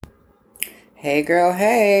Hey girl,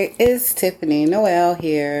 hey, it's Tiffany Noel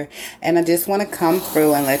here, and I just want to come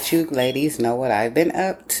through and let you ladies know what I've been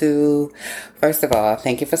up to. First of all,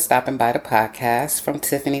 thank you for stopping by the podcast from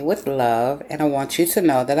Tiffany with Love, and I want you to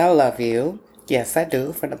know that I love you. Yes, I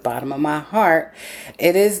do, from the bottom of my heart.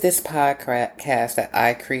 It is this podcast that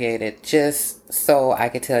I created just so I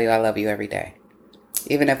could tell you I love you every day.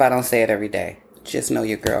 Even if I don't say it every day, just know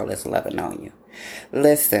your girl is loving on you.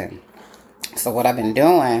 Listen, so what I've been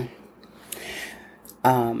doing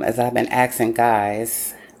as I've been asking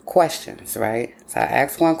guys questions, right? So I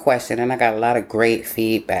asked one question and I got a lot of great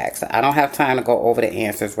feedback. So I don't have time to go over the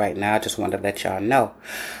answers right now. I just wanted to let y'all know.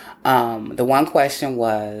 The one question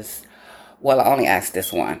was, well, I only asked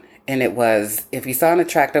this one. And it was, if you saw an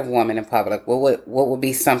attractive woman in public, what would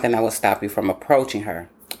be something that would stop you from approaching her?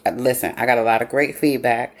 Listen, I got a lot of great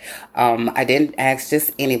feedback. I didn't ask just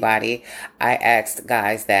anybody. I asked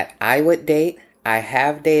guys that I would date. I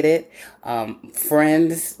have dated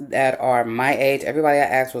friends that are my age. Everybody I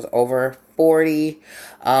asked was over 40.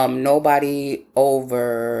 Nobody in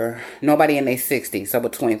their 60s. So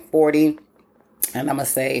between 40 and I'm going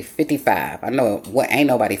to say 55. I know what ain't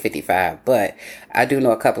nobody 55, but I do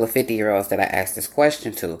know a couple of 50-year-olds that I asked this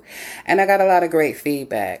question to. And I got a lot of great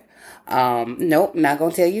feedback. Nope, not going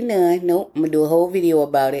to tell you none. Nope, I'm going to do a whole video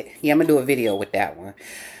about it. Yeah, I'm going to do a video with that one.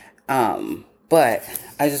 But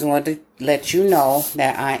I just wanted to let you know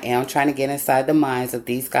that I am trying to get inside the minds of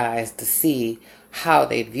these guys to see how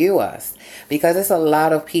they view us. Because it's a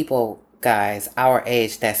lot of people, guys, our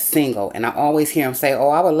age that's single. And I always hear them say,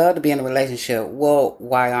 oh, I would love to be in a relationship. Well,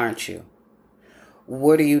 why aren't you?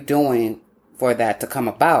 What are you doing for that to come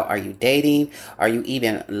about? Are you dating? Are you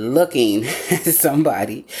even looking at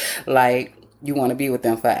somebody like you want to be with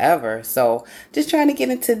them forever? So just trying to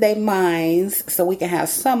get into their minds so we can have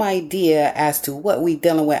some idea as to what we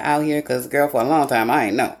dealing with out here. Because, girl, for a long time, I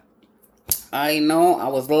ain't know. I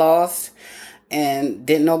was lost and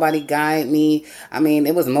didn't nobody guide me. I mean,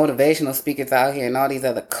 it was motivational speakers out here and all these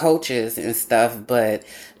other coaches and stuff, but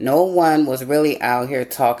no one was really out here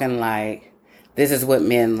talking like, this is what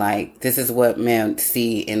men like. This is what men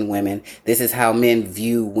see in women. This is how men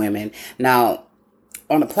view women. Now,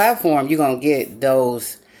 on the platform, you're going to get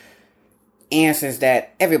those answers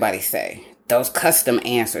that everybody say. Those custom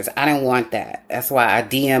answers. I didn't want that. That's why I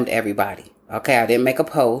DM'd everybody. Okay, I didn't make a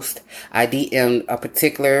post. I DM'd a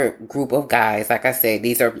particular group of guys. Like I said,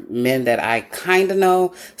 these are men that I kind of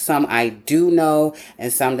know. Some I do know.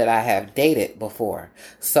 And some that I have dated before.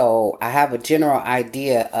 So I have a general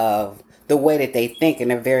idea of the way that they think,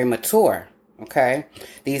 and they're very mature. Okay,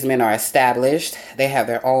 these men are established. They have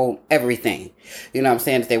their own everything. You know what I'm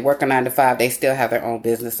saying? If they work a 9 to 5, they still have their own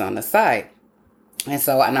business on the side. And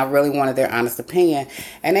I really wanted their honest opinion.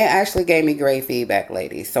 And they actually gave me great feedback,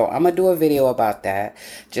 ladies. So I'm going to do a video about that.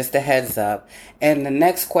 Just a heads up. And the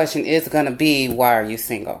next question is going to be, why are you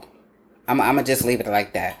single? I'm going to just leave it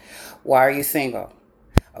like that. Why are you single?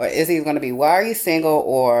 Or is it going to be, why are you single?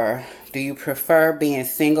 Or do you prefer being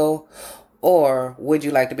single? Or would you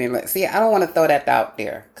like to be in? See, I don't want to throw that out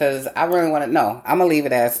there because I really want to know. I'm going to leave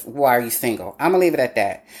it as, why are you single? I'm going to leave it at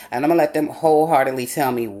that. And I'm going to let them wholeheartedly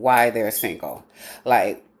tell me why they're single.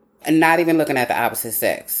 Like, and not even looking at the opposite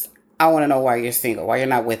sex. I want to know why you're single, why you're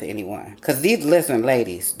not with anyone. Because listen,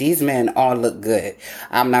 ladies, these men all look good.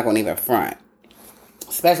 I'm not going to even front.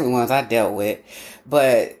 Especially ones I dealt with.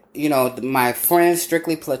 But you know, my friends,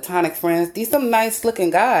 strictly platonic friends, these some nice looking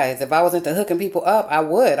guys. If I was into hooking people up, I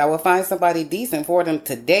would find somebody decent for them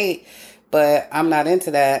to date, but I'm not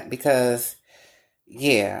into that because,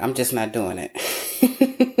 yeah, I'm just not doing it.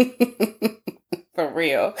 For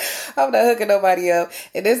real. I'm not hooking nobody up.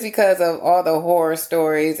 And it's because of all the horror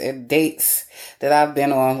stories and dates that I've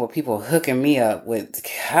been on with people hooking me up with.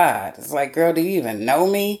 God, it's like, girl, do you even know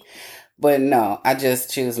me? But no, I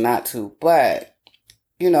just choose not to. But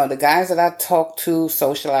you know, the guys that I talk to,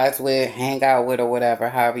 socialize with, hang out with, or whatever,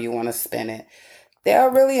 however you want to spin it, they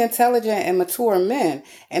are really intelligent and mature men.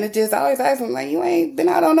 And it just, I always ask them, like, you ain't been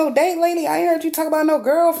out on no date lately? I ain't heard you talk about no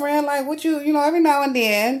girlfriend. Like, what you know, every now and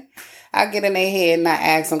then, I get in their head and I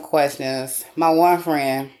ask them questions. My one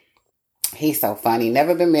friend, he's so funny.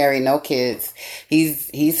 Never been married, no kids.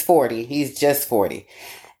 He's 40. He's just 40.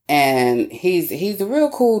 And he's a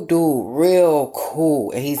real cool dude, real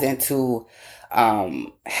cool. And he's into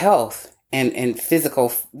health and physical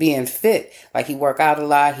being fit. Like he work out a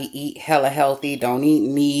lot, he eat hella healthy, don't eat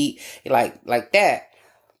meat, like that.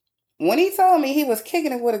 When he told me he was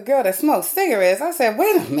kicking it with a girl that smoked cigarettes, I said,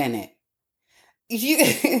 wait a minute. You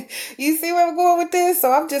you see where I'm going with this?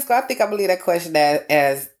 So I think I'm gonna leave that question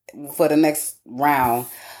as for the next round.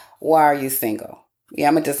 Why are you single? Yeah,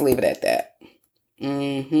 I'm gonna just leave it at that.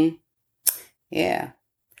 Yeah.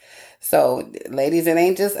 So, ladies, it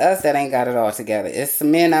ain't just us that ain't got it all together. It's some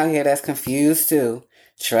men out here that's confused too.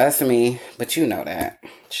 Trust me, but you know that.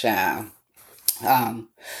 Child. Um,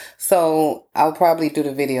 so I'll probably do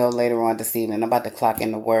the video later on this evening. I'm about to clock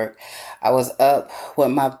into work. I was up with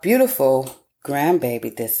my beautiful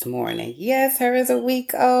grandbaby this morning. Yes, her is a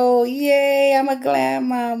week old. Yay, I'm a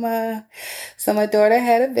grandmama. So my daughter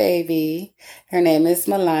had a baby. Her name is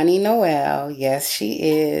Milani Noel. Yes, she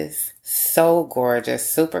is. So gorgeous,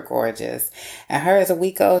 super gorgeous. And her is a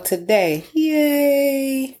week old today.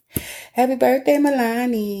 Yay. Happy birthday,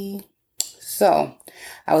 Milani. So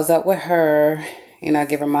I was up with her,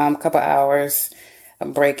 give her mom a couple hours, a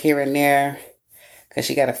break here and there, because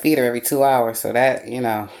she got to feed her every 2 hours. So that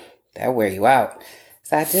wear you out.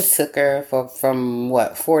 So I just took her from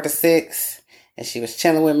 4 to 6, and she was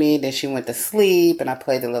chilling with me. Then she went to sleep, and I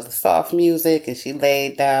played a little soft music, and she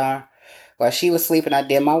laid down. While she was sleeping, I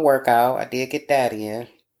did my workout. I did get that in,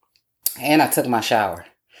 and I took my shower.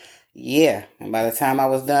 Yeah, and by the time I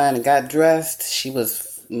was done and got dressed, she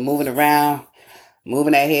was moving around,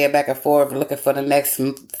 moving her head back and forth, looking for the next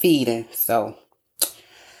feeding. So,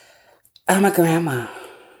 I'm a grandma.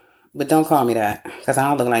 But don't call me that, because I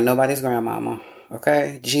don't look like nobody's grandmama.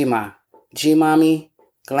 Okay? G-Ma. G-Mommy,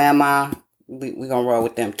 Grandma, we going to roll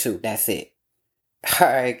with them too. That's it. All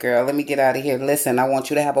right, girl, let me get out of here. Listen, I want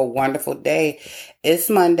you to have a wonderful day. It's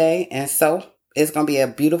Monday, and so it's going to be a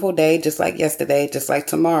beautiful day, just like yesterday, just like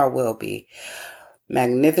tomorrow will be.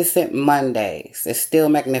 Magnificent Mondays. It's still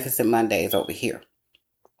Magnificent Mondays over here.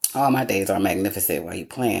 All my days are magnificent while you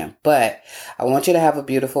plan. But I want you to have a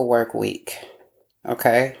beautiful work week.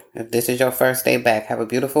 Okay? If this is your first day back, have a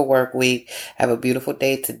beautiful work week. Have a beautiful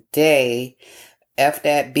day today. F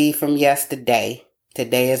that B from yesterday.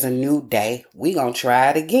 Today is a new day. We gonna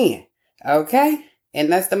try it again. Okay?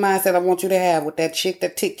 And that's the mindset I want you to have with that chick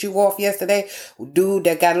that ticked you off yesterday. Dude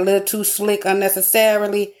that got a little too slick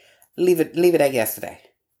unnecessarily. Leave it at yesterday.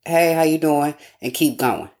 Hey, how you doing? And keep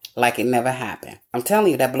going. Like it never happened. I'm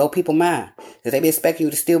telling you, that blow people mind. Because they be expecting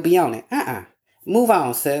you to still be on it. Move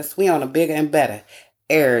on, sis. We on a bigger and better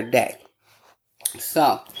every day.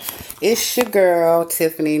 So, it's your girl,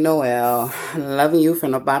 Tiffany Noel. Loving you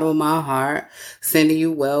from the bottom of my heart. Sending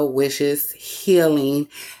you well wishes, healing,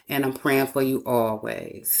 and I'm praying for you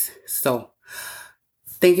always. So,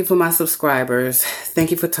 thank you for my subscribers.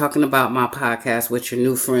 Thank you for talking about my podcast with your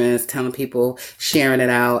new friends, telling people, sharing it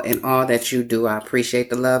out, and all that you do. I appreciate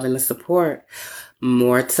the love and the support.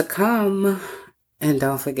 More to come. And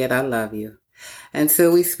don't forget, I love you.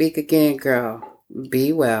 Until we speak again, girl,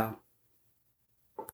 be well.